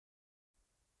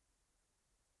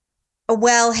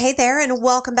Well, hey there, and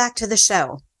welcome back to the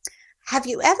show. Have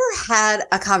you ever had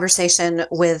a conversation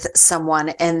with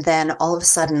someone and then all of a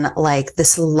sudden, like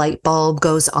this light bulb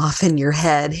goes off in your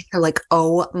head? You're like,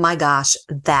 oh my gosh,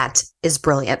 that is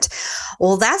brilliant.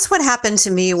 Well, that's what happened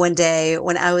to me one day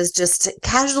when I was just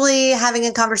casually having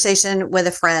a conversation with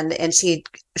a friend, and she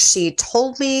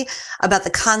told me about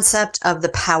the concept of the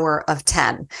power of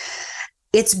 10.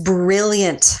 It's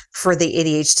brilliant for the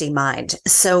ADHD mind.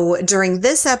 So during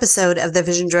this episode of the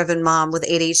Vision Driven Mom with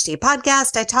ADHD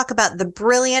podcast, I talk about the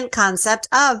brilliant concept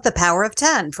of the power of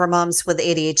 10 for moms with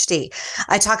ADHD.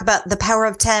 I talk about the power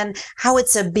of 10, how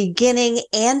it's a beginning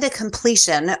and a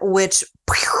completion, which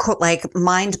like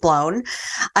mind blown.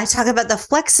 I talk about the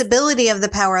flexibility of the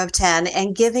power of 10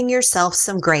 and giving yourself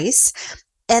some grace,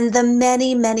 and the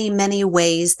many, many, many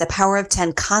ways the power of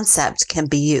 10 concept can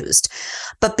be used.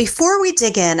 But before we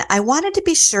dig in, I wanted to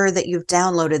be sure that you've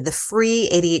downloaded the free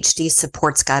ADHD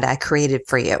supports guide I created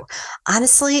for you.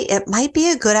 Honestly, it might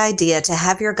be a good idea to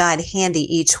have your guide handy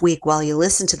each week while you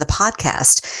listen to the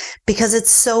podcast, because it's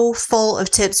so full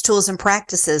of tips, tools, and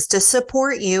practices to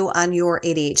support you on your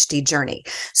ADHD journey.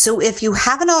 So if you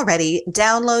haven't already,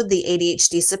 download the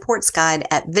ADHD supports guide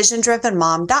at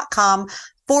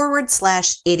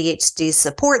visiondrivenmom.com/ADHD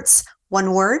supports,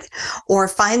 one word, or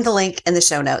find the link in the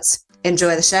show notes.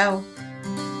 Enjoy the show.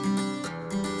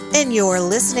 And you're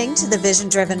listening to the Vision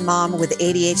Driven Mom with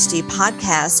ADHD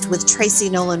podcast with Tracy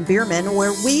Nolan Bierman,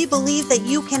 where we believe that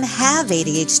you can have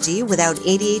ADHD without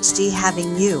ADHD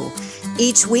having you.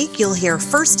 Each week, you'll hear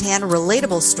firsthand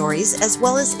relatable stories as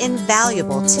well as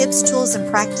invaluable tips, tools, and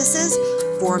practices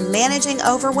for managing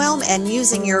overwhelm and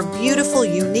using your beautiful,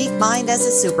 unique mind as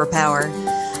a superpower.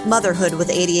 Motherhood with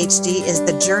ADHD is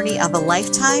the journey of a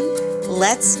lifetime.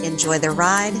 Let's enjoy the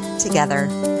ride together.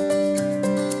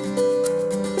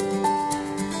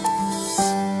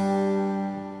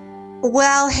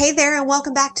 Well, hey there, and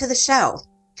welcome back to the show.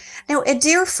 Now, a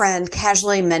dear friend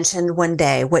casually mentioned one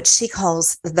day what she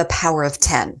calls the power of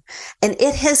 10, and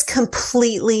it has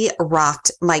completely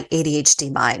rocked my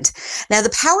ADHD mind. Now, the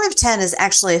power of 10 is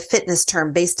actually a fitness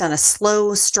term based on a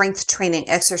slow strength training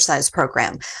exercise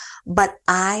program, but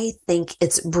I think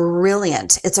it's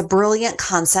brilliant. It's a brilliant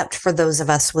concept for those of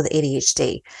us with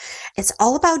ADHD. It's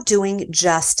all about doing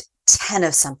just 10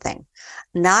 of something,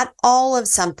 not all of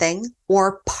something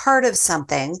or part of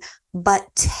something, but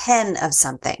 10 of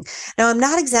something. Now, I'm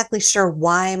not exactly sure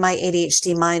why my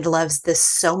ADHD mind loves this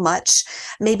so much.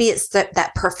 Maybe it's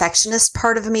that perfectionist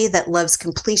part of me that loves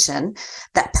completion,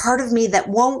 that part of me that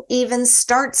won't even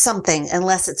start something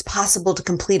unless it's possible to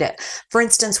complete it. For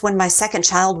instance, when my second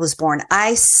child was born,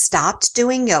 I stopped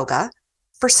doing yoga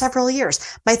for several years.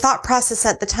 My thought process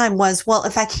at the time was, well,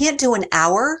 if I can't do an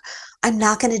hour, I'm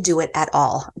not going to do it at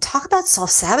all. Talk about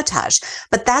self-sabotage,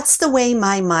 but that's the way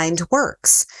my mind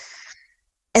works.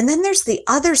 And then there's the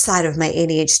other side of my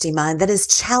ADHD mind that is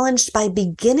challenged by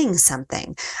beginning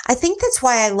something. I think that's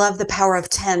why I love the power of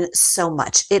 10 so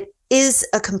much. It is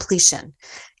a completion.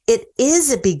 It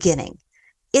is a beginning.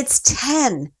 It's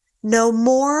 10, no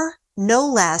more, no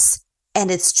less, and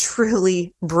it's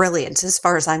truly brilliant as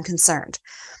far as I'm concerned.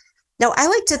 Now, I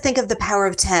like to think of the power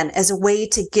of 10 as a way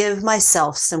to give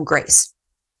myself some grace.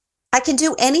 I can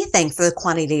do anything for the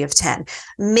quantity of 10,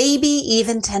 maybe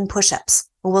even 10 push-ups.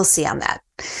 We'll see on that.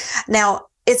 Now,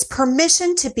 it's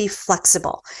permission to be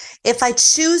flexible. If I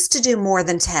choose to do more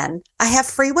than 10, I have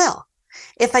free will.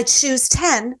 If I choose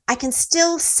 10, I can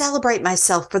still celebrate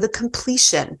myself for the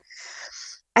completion.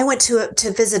 I went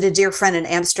to visit a dear friend in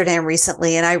Amsterdam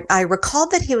recently, and I recalled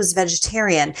that he was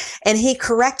vegetarian, and he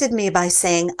corrected me by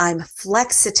saying I'm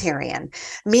flexitarian,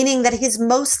 meaning that he's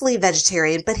mostly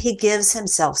vegetarian, but he gives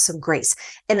himself some grace.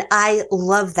 And I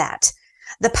love that.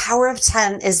 The power of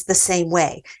 10 is the same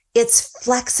way. It's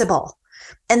flexible.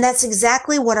 And that's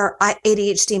exactly what our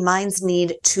ADHD minds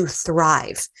need to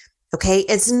thrive. Okay.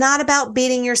 It's not about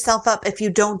beating yourself up if you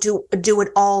don't do it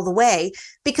all the way,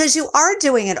 because you are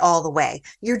doing it all the way.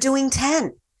 You're doing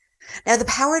 10. Now, the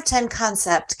power of 10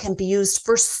 concept can be used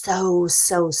for so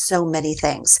many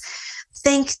things.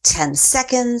 Think 10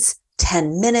 seconds,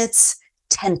 10 minutes,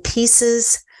 10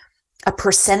 pieces, a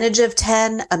percentage of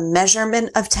 10, a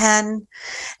measurement of 10.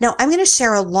 Now, I'm going to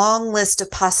share a long list of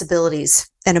possibilities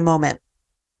in a moment.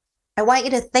 I want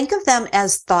you to think of them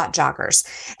as thought joggers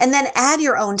and then add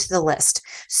your own to the list.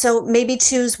 So maybe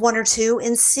choose one or two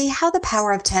and see how the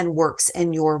power of 10 works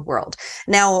in your world.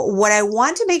 Now, what I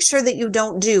want to make sure that you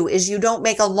don't do is you don't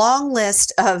make a long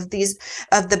list of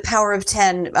the power of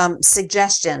 10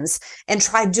 suggestions and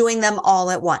try doing them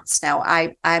all at once. Now,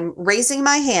 I'm raising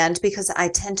my hand because I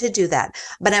tend to do that,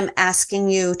 but I'm asking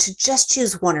you to just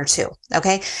choose one or two.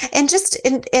 Okay. And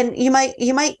you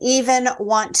might even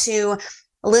want to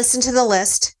listen to the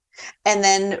list and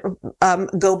then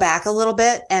go back a little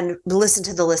bit and listen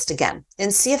to the list again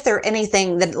and see if there are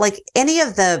anything that, like any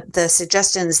of the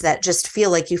suggestions that just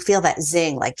feel like you feel that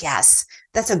zing, like, yes,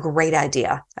 that's a great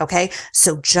idea. Okay.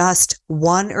 So just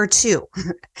one or two.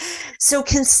 So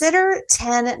consider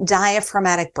 10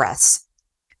 diaphragmatic breaths,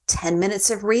 10 minutes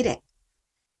of reading,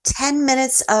 10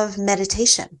 minutes of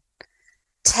meditation,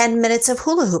 10 minutes of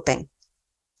hula hooping,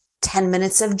 10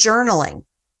 minutes of journaling,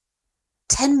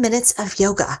 10 minutes of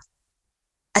yoga,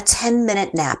 a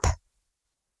 10-minute nap,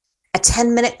 a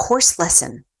 10-minute course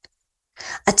lesson,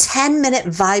 a 10-minute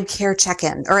vibe care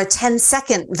check-in, or a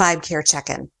 10-second vibe care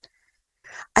check-in,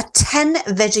 a 10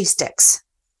 veggie sticks,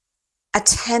 a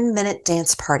 10-minute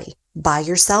dance party by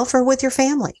yourself or with your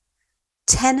family,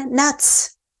 10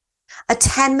 nuts, a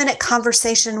 10-minute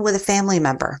conversation with a family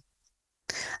member,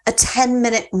 a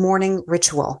 10-minute morning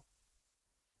ritual,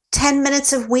 10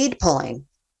 minutes of weed pulling,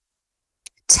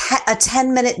 a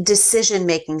 10-minute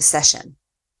decision-making session,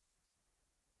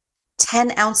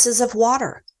 10 ounces of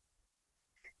water,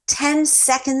 10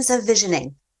 seconds of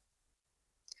visioning,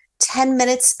 10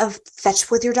 minutes of fetch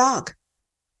with your dog,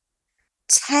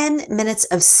 10 minutes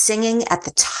of singing at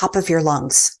the top of your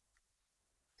lungs,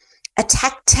 a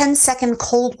 10-second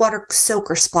cold water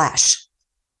soak or splash,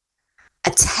 a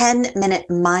 10-minute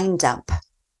mind dump,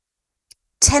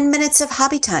 10 minutes of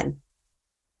hobby time,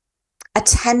 a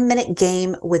 10-minute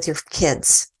game with your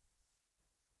kids,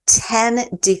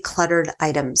 10 decluttered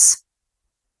items,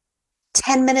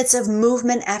 10 minutes of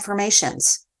movement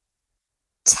affirmations,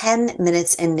 10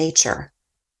 minutes in nature,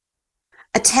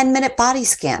 a 10-minute body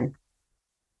scan,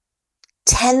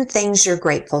 10 things you're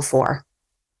grateful for,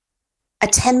 a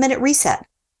 10-minute reset,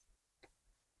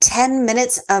 10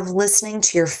 minutes of listening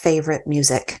to your favorite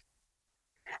music,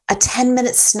 a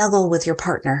 10-minute snuggle with your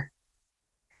partner,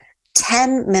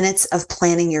 10 minutes of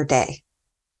planning your day,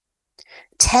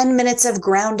 10 minutes of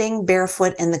grounding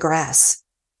barefoot in the grass,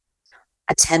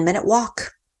 a 10-minute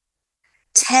walk,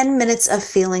 10 minutes of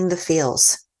feeling the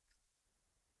feels,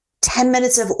 10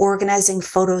 minutes of organizing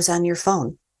photos on your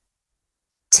phone,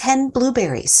 10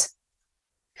 blueberries,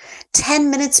 10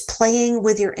 minutes playing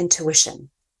with your intuition,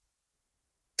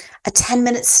 a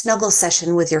 10-minute snuggle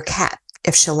session with your cat,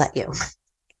 if she'll let you,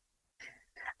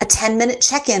 a 10-minute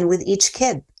check-in with each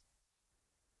kid,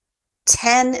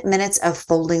 10 minutes of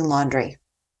folding laundry,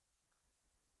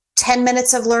 10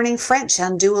 minutes of learning French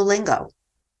on Duolingo,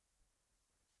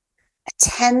 a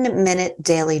 10-minute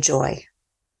daily joy,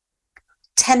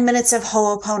 10 minutes of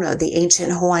Ho'opono, the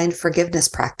ancient Hawaiian forgiveness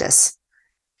practice,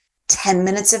 10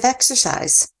 minutes of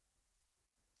exercise,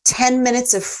 10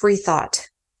 minutes of free thought,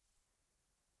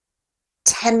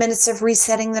 10 minutes of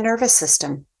resetting the nervous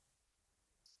system,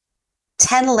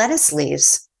 10 lettuce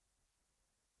leaves,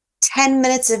 10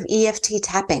 minutes of EFT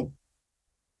tapping,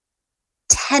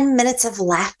 10 minutes of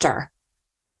laughter,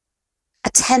 a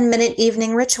 10-minute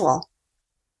evening ritual,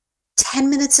 10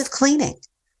 minutes of cleaning.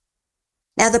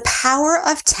 Now, the power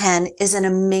of 10 is an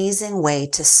amazing way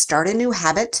to start a new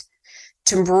habit,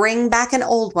 to bring back an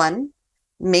old one,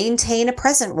 maintain a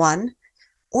present one,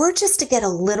 or just to get a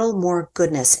little more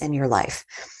goodness in your life.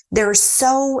 There are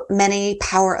so many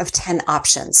power of 10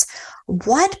 options.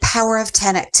 What power of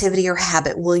 10 activity or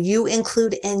habit will you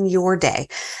include in your day?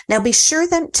 Now, be sure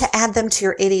then to add them to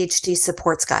your ADHD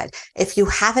supports guide. If you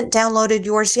haven't downloaded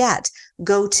yours yet,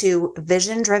 go to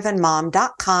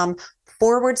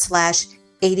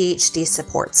visiondrivenmom.com/ADHD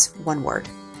supports, one word.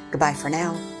 Goodbye for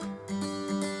now.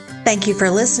 Thank you for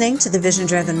listening to the Vision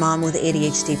Driven Mom with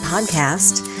ADHD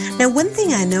podcast. Now, one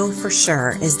thing I know for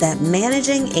sure is that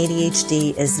managing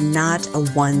ADHD is not a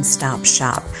one-stop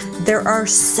shop. There are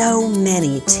so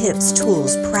many tips,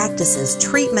 tools, practices,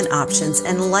 treatment options,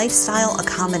 and lifestyle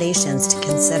accommodations to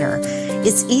consider.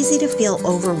 It's easy to feel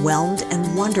overwhelmed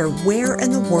and wonder where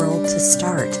in the world to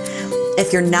start.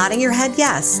 If you're nodding your head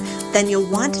yes, then you'll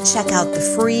want to check out the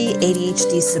free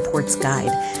ADHD supports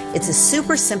guide. It's a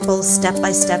super simple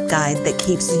step-by-step guide that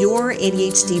keeps your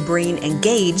ADHD brain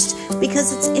engaged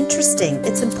because it's interesting,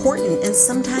 it's important, and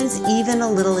sometimes even a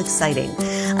little exciting.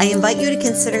 I invite you to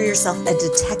consider yourself a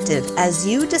detective as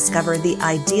you discover the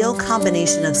ideal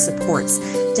combination of supports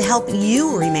to help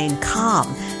you remain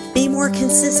calm, Be more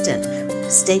consistent.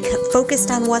 Stay focused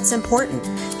on what's important.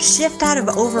 Shift out of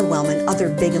overwhelm and other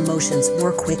big emotions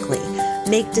more quickly.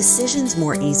 Make decisions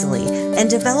more easily and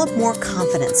develop more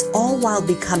confidence, all while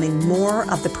becoming more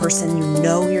of the person you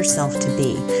know yourself to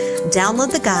be.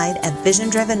 Download the guide at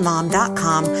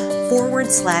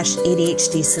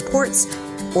visiondrivenmom.com/ADHD supports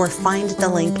or find the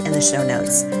link in the show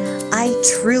notes. I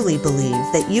truly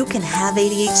believe that you can have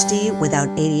ADHD without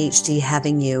ADHD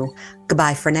having you.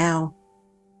 Goodbye for now.